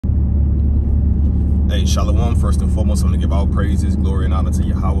Hey, Shalom. First and foremost, I'm going to give all praises, glory, and honor to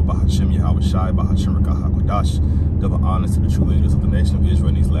Yahweh, Bahashim, Yahweh Shai, Bahashim, Rakah, HaKodash. Double honors to the true leaders of the nation of Israel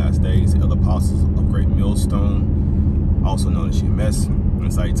in these last days, the other apostles of Great Millstone, also known as GMS.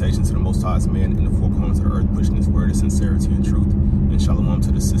 And salutations to the Most Highest man in the four corners of the earth, pushing his word of sincerity and truth. And Shalom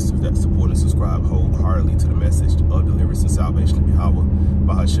to the sisters that support and subscribe wholeheartedly to the message of deliverance and salvation of Yahweh,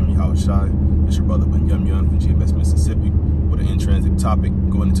 Bahashim, Yahweh Shai. It's your brother Ben Yum from GMS, Mississippi, with an intrinsic topic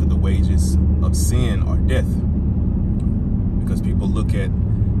going into the wages of sin or death, because people look at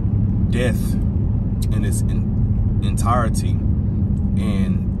death in its entirety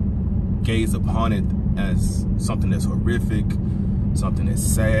and gaze upon it as something that's horrific, something that's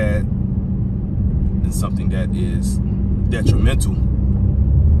sad, and something that is detrimental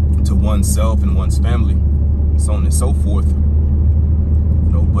to oneself and one's family, so on and so forth.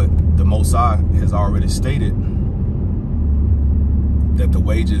 You know, but the Most High has already stated that the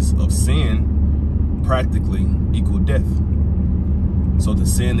wages of sin practically equal death. So to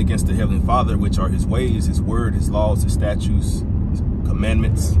sin against the Heavenly Father, which are his ways, his word, his laws, his statutes, his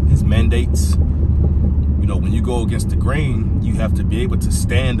commandments, his mandates, you know, when you go against the grain, you have to be able to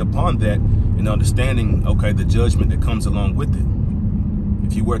stand upon that and understanding, okay, the judgment that comes along with it.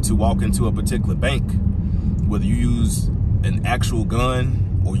 If you were to walk into a particular bank, whether you use an actual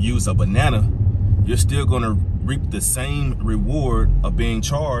gun or use a banana, you're still going to reap the same reward of being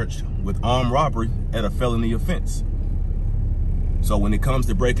charged with armed robbery at a felony offense. So when it comes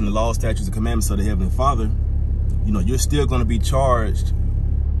to breaking the law, statutes, and commandments of the Heavenly Father, you know, you're still going to be charged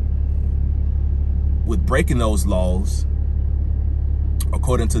with breaking those laws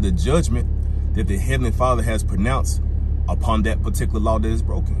according to the judgment that the Heavenly Father has pronounced upon that particular law that is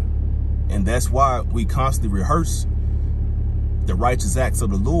broken. And that's why we constantly rehearse the righteous acts of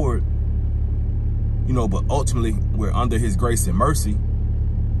the Lord, you know, but ultimately we're under his grace and mercy,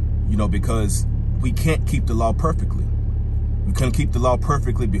 you know, because we can't keep the law perfectly. We couldn't keep the law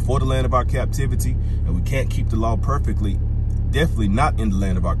perfectly before the land of our captivity, and we can't keep the law perfectly, definitely not in the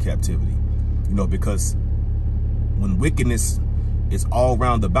land of our captivity, you know, because when wickedness is all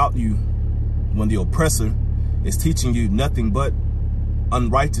round about you, when the oppressor is teaching you nothing but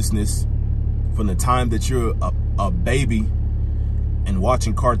unrighteousness from the time that you're a baby and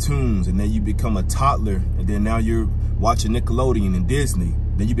watching cartoons, and then you become a toddler, and then now you're watching Nickelodeon and Disney,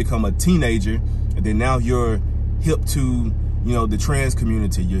 then you become a teenager, and then now you're hip to, you know, the trans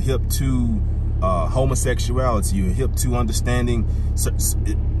community, you're hip to homosexuality, you're hip to understanding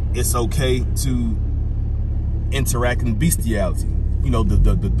it's okay to interact in bestiality. You know,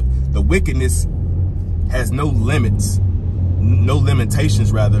 the wickedness has no limits, no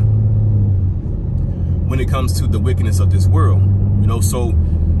limitations rather, when it comes to the wickedness of this world. You know, so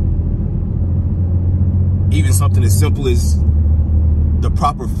even something as simple as the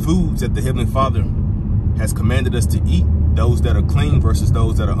proper foods that the Heavenly Father has commanded us to eat, those that are clean versus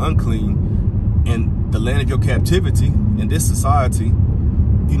those that are unclean, in the land of your captivity, in this society,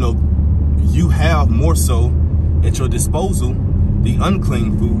 you know, you have more so at your disposal the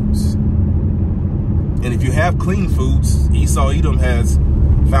unclean foods. And if you have clean foods, Esau Edom has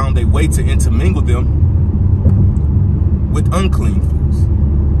found a way to intermingle them with unclean foods.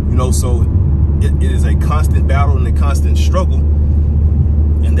 You know, so it is a constant battle and a constant struggle.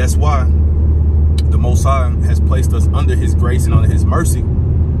 And that's why the Most High has placed us under his grace and under his mercy,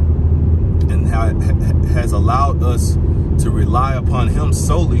 and has allowed us to rely upon him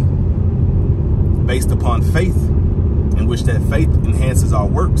solely based upon faith, in which that faith enhances our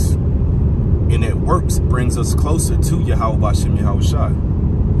works, and that works brings us closer to Yahweh Bashem Yahweh Shai.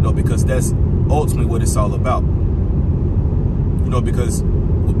 You know, because that's ultimately what it's all about. You know, because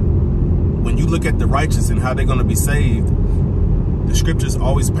when you look at the righteous and how they're going to be saved, the scriptures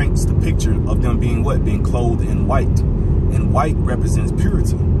always paints the picture of them being what? Being clothed in white. And white represents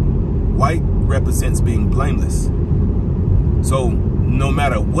purity. White represents being blameless. So no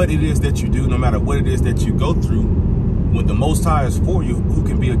matter what it is that you do, no matter what it is that you go through, when the Most High is for you, who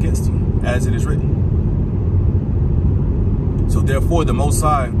can be against you? As it is written. So therefore, the Most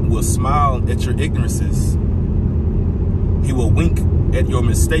High will smile at your ignorances. He will wink at your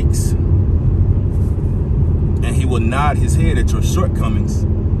mistakes, and he will nod his head at your shortcomings,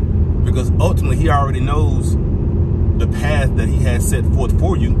 because ultimately he already knows the path that he has set forth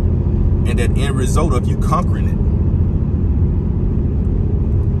for you, and that end result of you conquering it.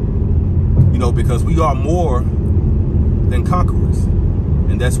 You know, because we are more than conquerors.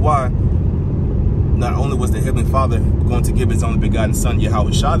 And that's why not only was the Heavenly Father going to give his only begotten Son,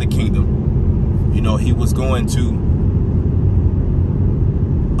 Yahweh Shai, the kingdom, you know, he was going to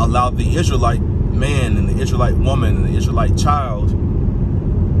allow the Israelite man and the Israelite woman and the Israelite child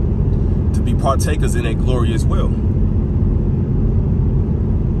to be partakers in that glory as well.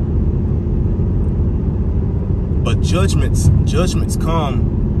 But judgments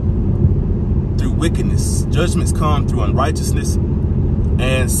come through wickedness. Judgments come through unrighteousness,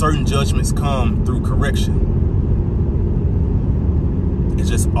 and certain judgments come through correction. It's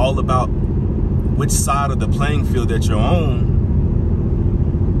just all about which side of the playing field that you're on,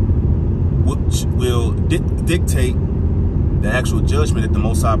 which will dictate the actual judgment that the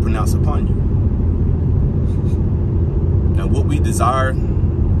Most High pronounce upon you. Now, what we desire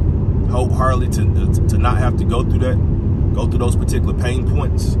wholeheartedly to not have to go through that, go through those particular pain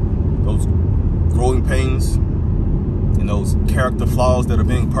points, those growing pains, and those character flaws that are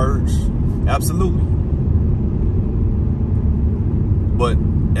being purged, absolutely. But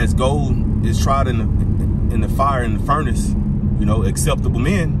as gold is tried in the fire, in the furnace, you know, acceptable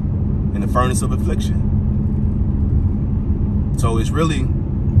men in the furnace of affliction. So it's really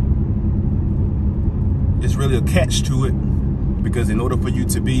a catch to it, because in order for you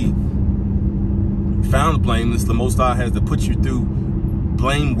to be found blameless, the Most High has to put you through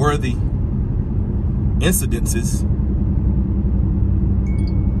blameworthy incidences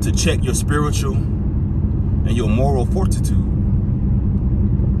to check your spiritual and your moral fortitude.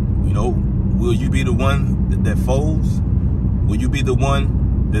 You know, will you be the one that folds? Will you be the one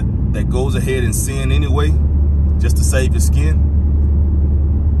that goes ahead and sin anyway, just to save your skin?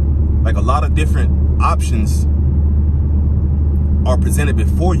 Like, a lot of different options are presented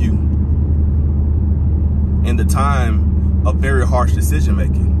before you in the time of very harsh decision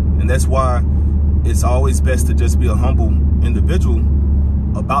making. And that's why it's always best to just be a humble individual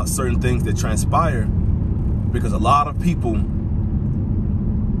about certain things that transpire, because a lot of people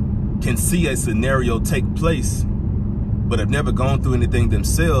can see a scenario take place but have never gone through anything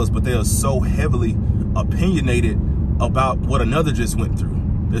themselves, but they are so heavily opinionated about what another just went through.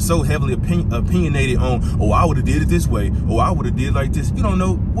 They're so heavily opinionated on, oh, I would have did it this way, oh, I would have did like this. You don't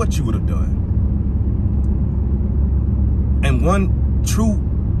know what you would have done. And one true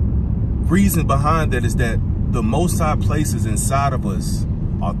reason behind that is that the Most High places inside of us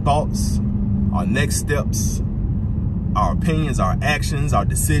our thoughts, our next steps, our opinions, our actions, our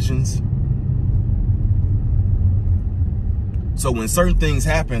decisions. So when certain things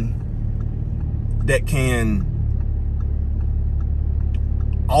happen that can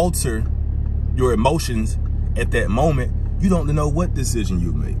alter your emotions at that moment, you don't know what decision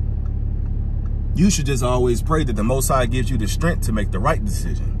you make. You should just always pray that the Most High gives you the strength to make the right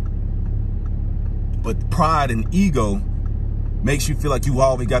decision. But pride and ego makes you feel like you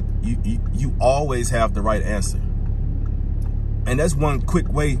always have the right answer. And that's one quick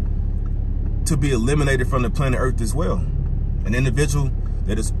way to be eliminated from the planet Earth as well. An individual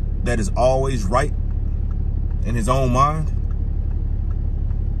that is always right in his own mind,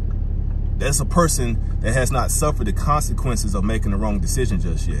 that's a person that has not suffered the consequences of making the wrong decision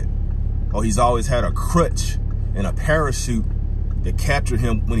just yet. Or he's always had a crutch and a parachute that captured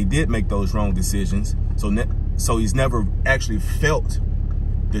him when he did make those wrong decisions. So he's never actually felt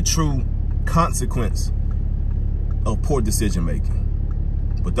the true consequence of poor decision making.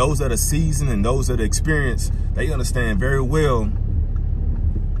 But those that are seasoned and those that are experienced, they understand very well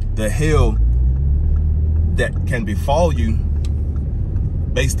the hell that can befall you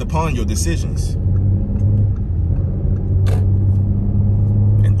based upon your decisions.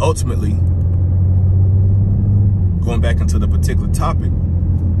 And ultimately, going back into the particular topic,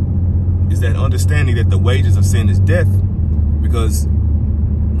 is that understanding that the wages of sin is death. Because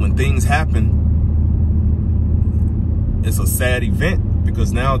when things happen, it's a sad event,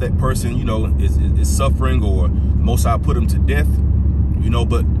 because now that person, you know, is suffering, or Most High put him to death, you know,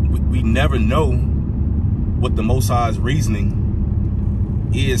 but we never know what the Most High's reasoning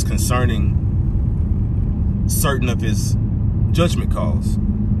is concerning certain of his judgment calls.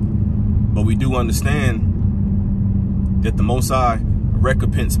 But we do understand that the Most High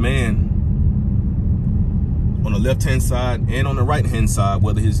recompense man on the left-hand side and on the right-hand side,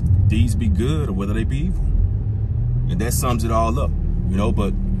 whether his deeds be good or whether they be evil. And that sums it all up, you know.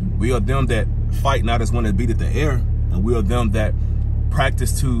 But we are them that fight not as one that beateth the air, and we are them that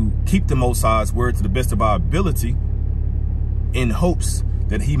practice to keep the Most High's word to the best of our ability, in hopes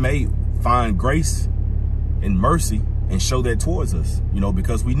that he may find grace and mercy and show that towards us, you know,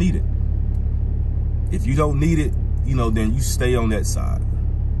 because we need it. If you don't need it, you know, then you stay on that side,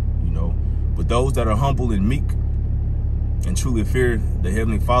 you know. But those that are humble and meek and truly fear the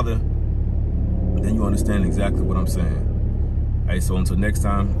Heavenly Father, then you understand exactly what I'm saying. Hey, so until next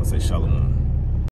time, I say shalom.